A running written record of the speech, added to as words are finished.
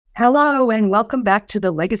Hello, and welcome back to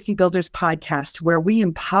the Legacy Builders podcast, where we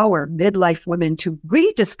empower midlife women to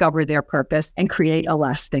rediscover their purpose and create a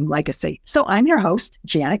lasting legacy. So I'm your host,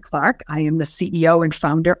 Janet Clark. I am the CEO and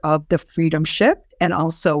founder of The Freedom Shift and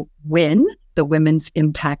also WIN, the Women's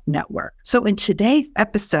Impact Network. So in today's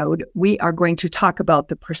episode, we are going to talk about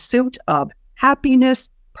the pursuit of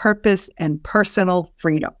happiness, purpose, and personal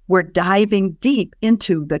freedom. We're diving deep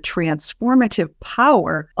into the transformative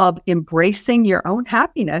power of embracing your own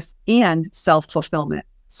happiness and self-fulfillment.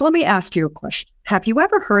 So let me ask you a question. Have you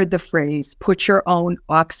ever heard the phrase, put your own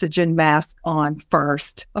oxygen mask on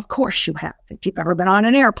first? Of course you have, if you've ever been on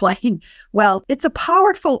an airplane. Well, it's a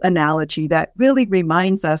powerful analogy that really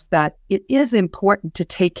reminds us that it is important to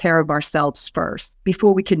take care of ourselves first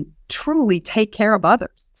before we can truly take care of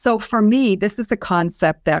others. So for me, this is a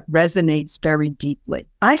concept that resonates very deeply.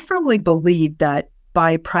 I firmly believe that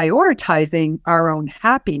by prioritizing our own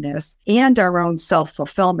happiness and our own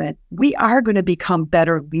self-fulfillment, we are going to become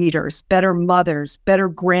better leaders, better mothers, better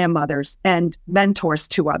grandmothers, and mentors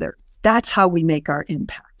to others. That's how we make our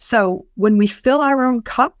impact. So when we fill our own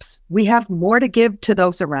cups, we have more to give to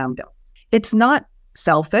those around us. It's not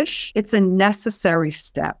selfish. It's a necessary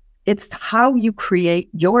step. It's how you create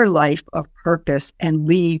your life of purpose and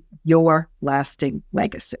leave your lasting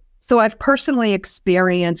legacy. So I've personally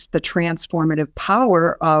experienced the transformative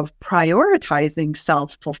power of prioritizing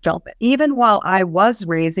self-fulfillment. Even while I was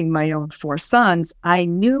raising my own 4 sons, I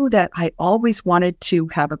knew that I always wanted to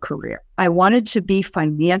have a career. I wanted to be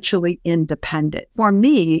financially independent. For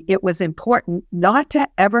me, it was important not to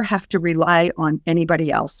ever have to rely on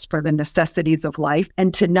anybody else for the necessities of life,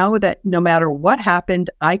 and to know that no matter what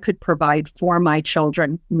happened, I could provide for my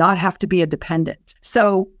children, not have to be a dependent.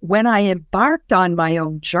 So when I embarked on my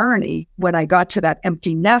own journey, when I got to that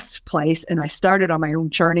empty nest place and I started on my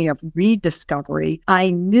own journey of rediscovery,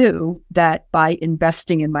 I knew that by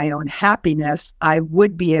investing in my own happiness, I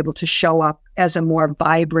would be able to show up as a more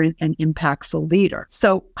vibrant and impactful leader.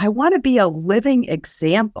 So I want to be a living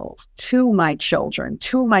example to my children,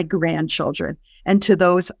 to my grandchildren, and to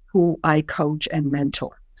those who I coach and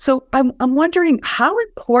mentor. So I'm wondering, how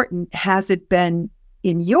important has it been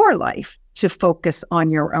in your life to focus on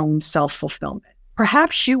your own self-fulfillment?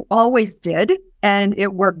 Perhaps you always did, and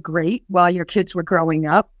it worked great while your kids were growing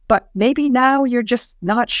up, but maybe now you're just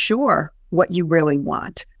not sure what you really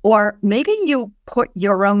want. Or maybe you put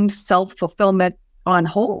your own self-fulfillment on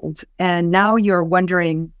hold, and now you're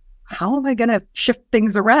wondering, how am I going to shift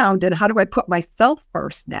things around, and how do I put myself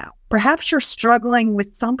first now? Perhaps you're struggling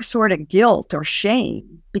with some sort of guilt or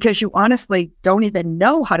shame because you honestly don't even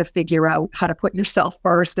know how to figure out how to put yourself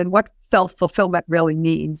first and what self-fulfillment really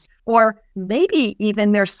means. Or maybe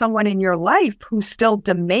even there's someone in your life who's still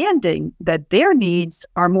demanding that their needs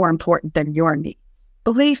are more important than your needs.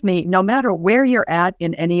 Believe me, no matter where you're at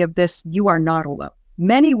in any of this, you are not alone.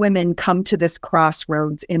 Many women come to this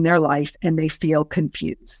crossroads in their life and they feel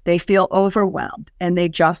confused. They feel overwhelmed and they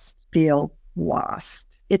just feel lost.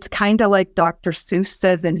 It's kind of like Dr. Seuss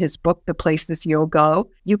says in his book, The Places You'll Go.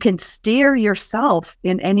 You can steer yourself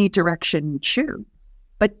in any direction you choose,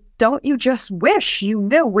 but don't you just wish you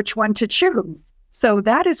knew which one to choose? So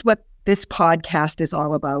that is what this podcast is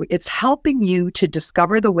all about. It's helping you to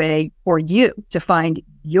discover the way for you to find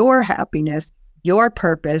your happiness, your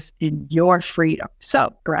purpose, and your freedom.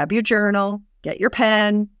 So grab your journal, get your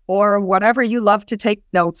pen, or whatever you love to take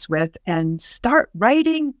notes with, and start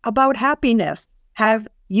writing about happiness. Have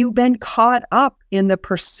you been caught up in the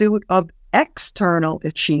pursuit of external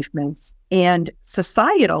achievements and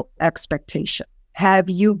societal expectations? Have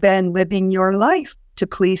you been living your life to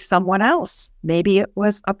please someone else? Maybe it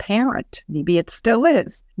was a parent. Maybe it still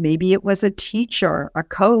is. Maybe it was a teacher, a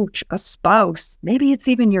coach, a spouse. Maybe it's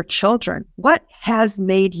even your children. What has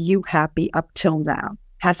made you happy up till now?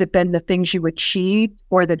 Has it been the things you achieved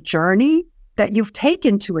or the journey that you've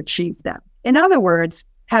taken to achieve them? In other words,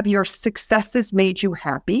 have your successes made you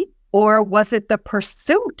happy, or was it the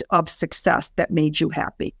pursuit of success that made you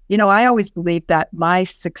happy? You know, I always believed that my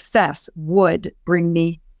success would bring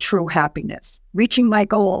me true happiness. Reaching my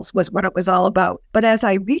goals was what it was all about. But as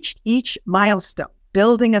I reached each milestone,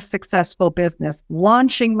 building a successful business,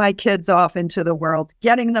 launching my kids off into the world,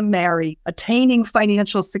 getting them married, attaining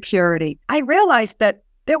financial security, I realized that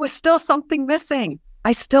there was still something missing.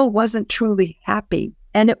 I still wasn't truly happy.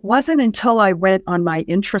 And it wasn't until I went on my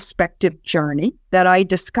introspective journey that I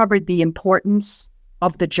discovered the importance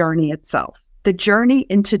of the journey itself. The journey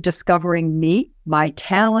into discovering me, my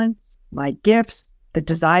talents, my gifts, the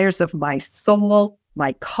desires of my soul,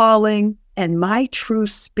 my calling, and my true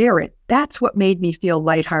spirit. That's what made me feel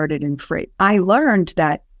lighthearted and free. I learned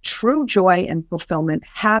that true joy and fulfillment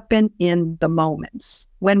happen in the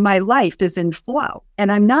moments when my life is in flow.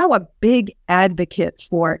 And I'm now a big advocate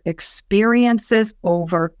for experiences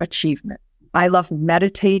over achievements. I love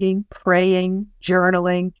meditating, praying,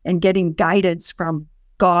 journaling, and getting guidance from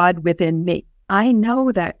God within me. I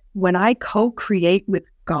know that when I co-create with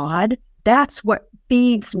God, that's what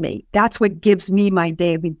feeds me. That's what gives me my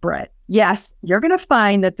daily bread. Yes, you're going to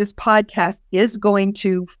find that this podcast is going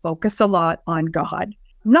to focus a lot on God.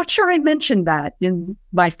 I'm not sure I mentioned that in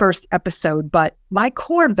my first episode, but my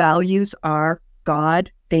core values are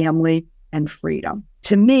God, family, and freedom.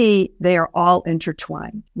 To me, they are all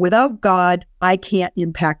intertwined. Without God, I can't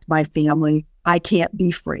impact my family. I can't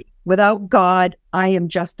be free. Without God, I am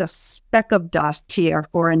just a speck of dust here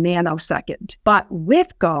for a nanosecond. But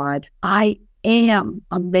with God, I am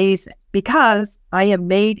amazing because I am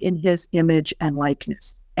made in His image and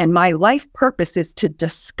likeness. And my life purpose is to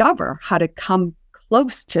discover how to come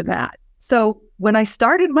close to that. So when I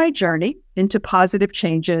started my journey into positive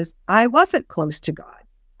changes, I wasn't close to God.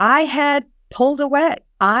 I had pulled away.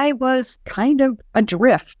 I was kind of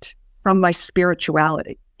adrift from my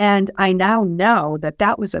spirituality. And I now know that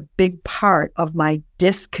that was a big part of my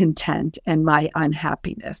discontent and my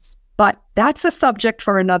unhappiness. But that's a subject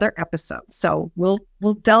for another episode. So we'll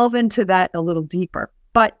delve into that a little deeper.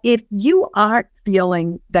 But if you aren't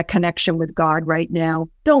feeling that connection with God right now,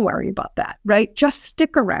 don't worry about that, right? Just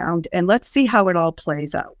stick around and let's see how it all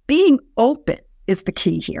plays out. Being open is the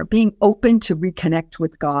key here. Being open to reconnect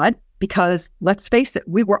with God, because let's face it,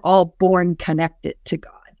 we were all born connected to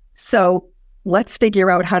God. So let's figure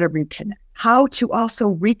out how to reconnect, how to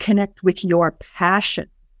also reconnect with your passions,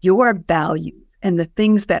 your values, and the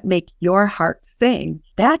things that make your heart sing.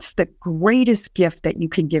 That's the greatest gift that you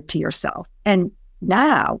can give to yourself. And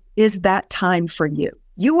now is that time for you.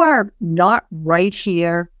 You are not right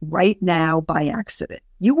here, right now by accident.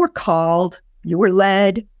 You were called, you were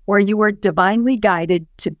led, or you were divinely guided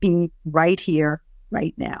to be right here,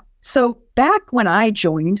 right now. So back when I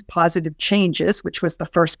joined Positive Changes, which was the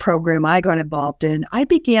first program I got involved in, I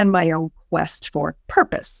began my own quest for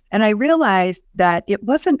purpose. And I realized that it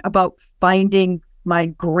wasn't about finding my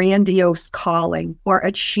grandiose calling or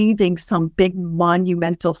achieving some big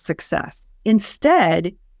monumental success.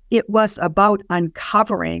 Instead, it was about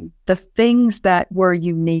uncovering the things that were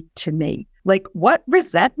unique to me. Like, what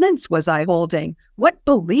resentments was I holding? What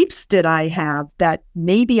beliefs did I have that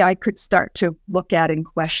maybe I could start to look at and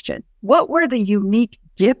question? What were the unique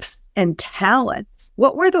gifts and talents?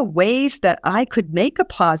 What were the ways that I could make a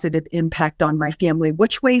positive impact on my family?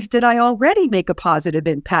 Which ways did I already make a positive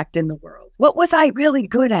impact in the world? What was I really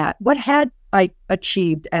good at? What had I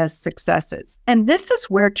achieved as successes? And this is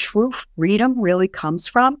where true freedom really comes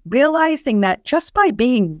from, realizing that just by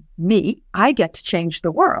being me, I get to change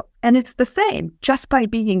the world. And it's the same, just by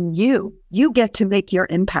being you, you get to make your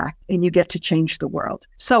impact and you get to change the world.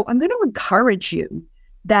 So I'm going to encourage you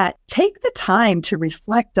that take the time to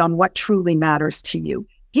reflect on what truly matters to you.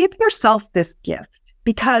 Give yourself this gift,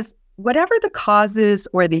 because whatever the causes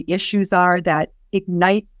or the issues are that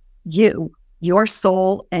ignite you, your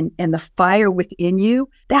soul and the fire within you,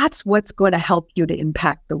 that's what's going to help you to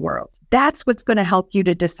impact the world. That's what's going to help you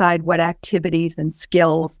to decide what activities and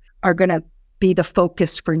skills are going to be the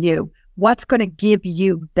focus for you. What's going to give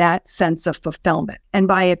you that sense of fulfillment? And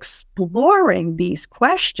by exploring these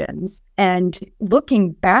questions and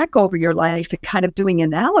looking back over your life and kind of doing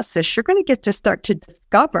analysis, you're going to get to start to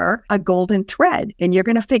discover a golden thread. And you're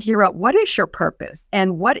going to figure out what is your purpose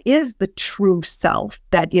and what is the true self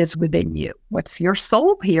that is within you. What's your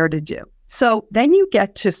soul here to do? So then you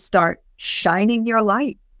get to start shining your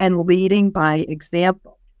light and leading by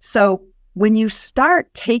example. So when you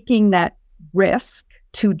start taking that risk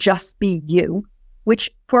to just be you, which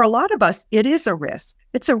for a lot of us, it is a risk.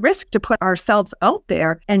 It's a risk to put ourselves out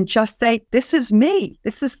there and just say, this is me.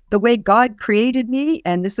 This is the way God created me.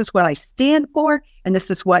 And this is what I stand for. And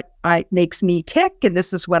this is what makes me tick. And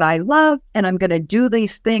this is what I love. And I'm going to do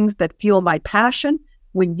these things that fuel my passion.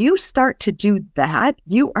 When you start to do that,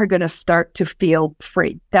 you are going to start to feel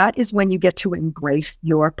free. That is when you get to embrace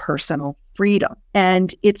your personal freedom.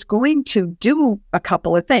 And it's going to do a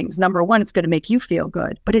couple of things. Number one, it's going to make you feel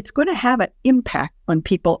good, but it's going to have an impact on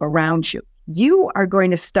people around you. You are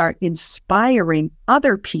going to start inspiring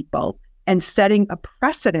other people and setting a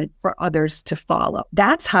precedent for others to follow.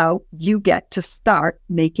 That's how you get to start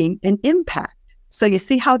making an impact. So you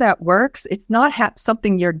see how that works? It's not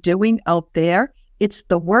something you're doing out there. It's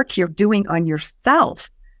the work you're doing on yourself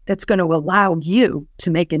that's going to allow you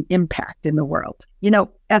to make an impact in the world. You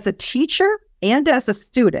know, as a teacher and as a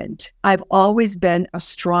student, I've always been a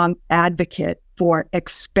strong advocate for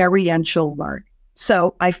experiential learning.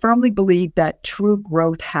 So I firmly believe that true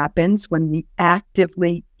growth happens when we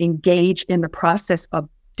actively engage in the process of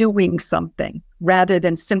doing something rather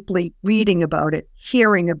than simply reading about it,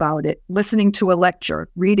 hearing about it, listening to a lecture,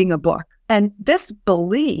 reading a book. And this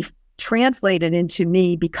belief translated into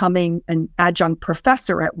me becoming an adjunct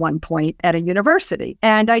professor at one point at a university.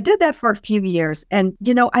 And I did that for a few years. And,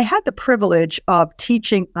 I had the privilege of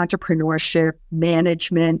teaching entrepreneurship,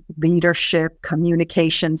 management, leadership,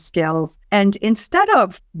 communication skills. And instead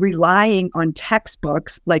of relying on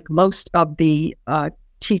textbooks like most of the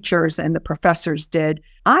teachers and the professors did,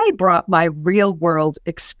 I brought my real world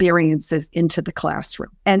experiences into the classroom.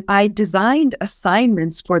 And I designed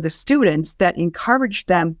assignments for the students that encouraged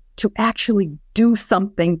them to actually do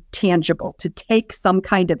something tangible, to take some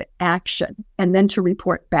kind of action, and then to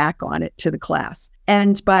report back on it to the class.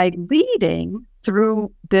 And by leading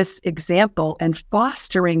through this example and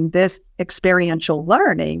fostering this experiential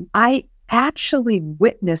learning, I actually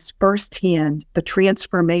witnessed firsthand the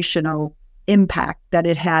transformational impact that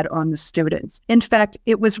it had on the students. In fact,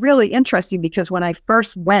 it was really interesting because when I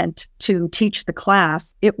first went to teach the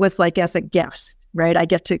class, it was like as a guest, right? I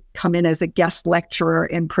get to come in as a guest lecturer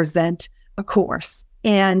and present a course.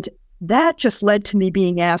 And that just led to me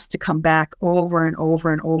being asked to come back over and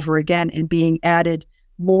over and over again and being added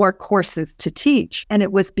more courses to teach. And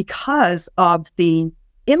it was because of the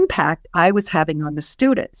impact I was having on the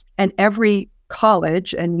students. And every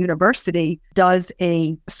college and university does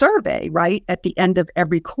a survey, right, at the end of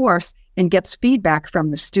every course and gets feedback from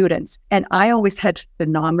the students. And I always had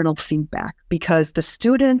phenomenal feedback because the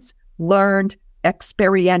students learned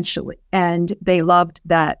experientially and they loved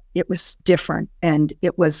that it was different and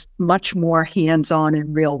it was much more hands-on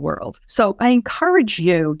and real world. So I encourage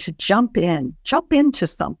you to jump into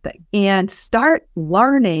something and start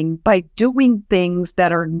learning by doing things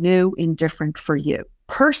that are new and different for you.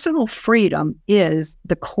 Personal freedom is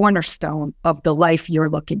the cornerstone of the life you're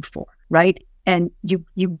looking for, right? And you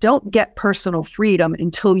don't get personal freedom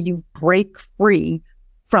until you break free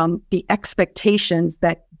from the expectations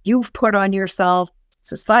that you've put on yourself,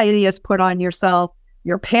 society has put on yourself,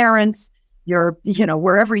 your parents,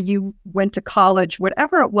 wherever you went to college,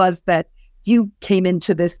 whatever it was that you came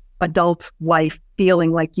into this adult life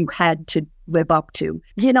feeling like you had to live up to.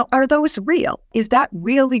 Are those real? Is that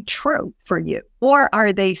really true for you? Or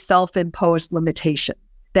are they self-imposed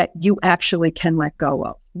limitations that you actually can let go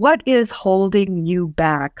of? What is holding you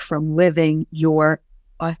back from living your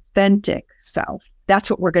authentic self? That's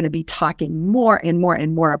what we're going to be talking more and more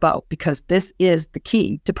and more about, because this is the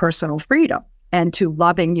key to personal freedom and to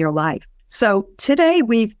loving your life. So today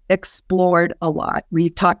we've explored a lot.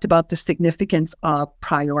 We've talked about the significance of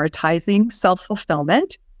prioritizing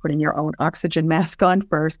self-fulfillment, putting your own oxygen mask on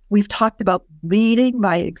first. We've talked about leading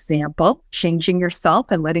by example, changing yourself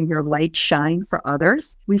and letting your light shine for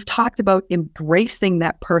others. We've talked about embracing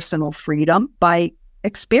that personal freedom by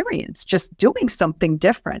experience, just doing something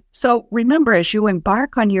different. So remember, as you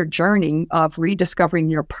embark on your journey of rediscovering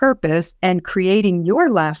your purpose and creating your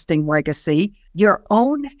lasting legacy, your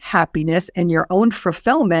own happiness and your own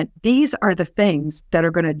fulfillment, these are the things that are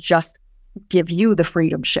going to just give you the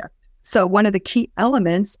freedom shift. So one of the key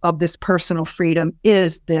elements of this personal freedom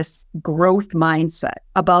is this growth mindset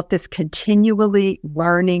about this continually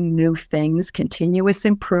learning new things, continuous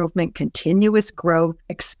improvement, continuous growth,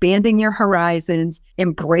 expanding your horizons,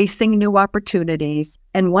 embracing new opportunities.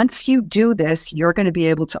 And once you do this, you're going to be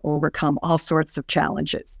able to overcome all sorts of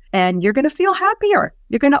challenges and you're going to feel happier.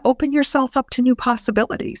 You're going to open yourself up to new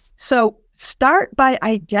possibilities. So start by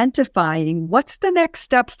identifying what's the next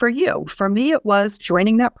step for you. For me, it was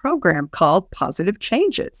joining that program called Positive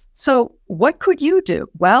Changes. So what could you do?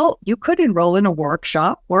 Well, you could enroll in a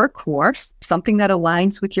workshop or a course, something that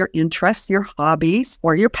aligns with your interests, your hobbies,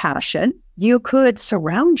 or your passion. You could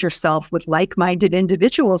surround yourself with like-minded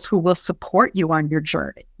individuals who will support you on your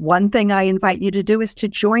journey. One thing I invite you to do is to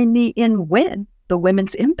join me in WIN, the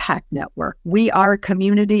Women's Impact Network. We are a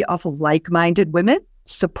community of like-minded women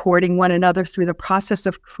supporting one another through the process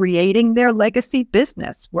of creating their legacy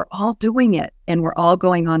business. We're all doing it and we're all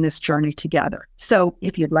going on this journey together. So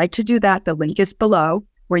if you'd like to do that, the link is below,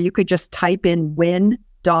 where you could just type in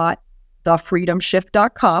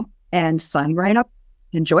win.thefreedomshift.com and sign right up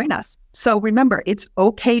and join us. So remember, it's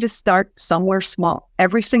okay to start somewhere small.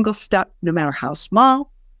 Every single step, no matter how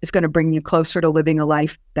small, is going to bring you closer to living a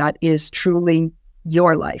life that is truly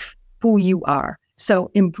your life, who you are.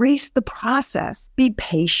 So embrace the process. Be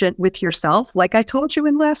patient with yourself. Like I told you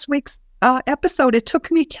in last week's episode, it took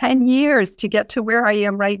me 10 years to get to where I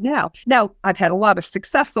am right now. Now, I've had a lot of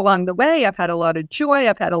success along the way. I've had a lot of joy.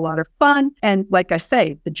 I've had a lot of fun. And like I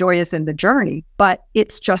say, the joy is in the journey, but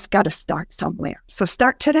it's just got to start somewhere. So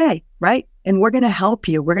start today, right? And we're going to help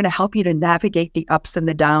you. We're going to help you to navigate the ups and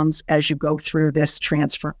the downs as you go through this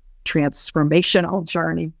transformational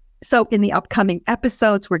journey. So in the upcoming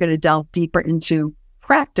episodes, we're going to delve deeper into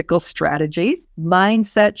practical strategies,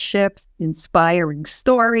 mindset shifts, inspiring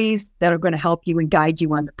stories that are going to help you and guide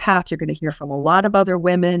you on the path. You're going to hear from a lot of other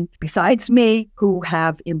women besides me who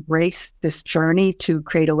have embraced this journey to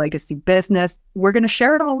create a legacy business. We're going to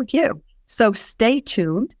share it all with you. So stay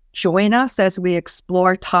tuned. Join us as we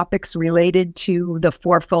explore topics related to the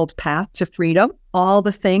fourfold path to freedom, all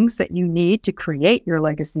the things that you need to create your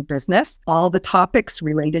legacy business, all the topics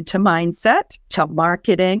related to mindset, to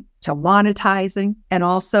marketing, to monetizing, and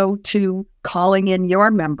also to calling in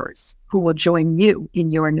your members who will join you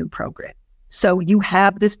in your new program. So you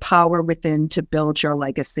have this power within to build your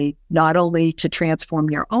legacy, not only to transform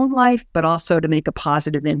your own life, but also to make a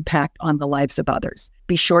positive impact on the lives of others.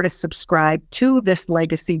 Be sure to subscribe to this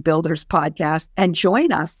Legacy Builders podcast and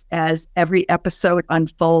join us as every episode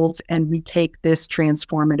unfolds and we take this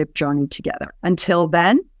transformative journey together. Until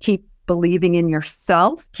then, keep believing in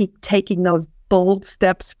yourself, keep taking those bold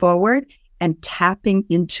steps forward and tapping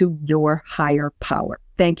into your higher power.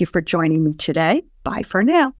 Thank you for joining me today. Bye for now.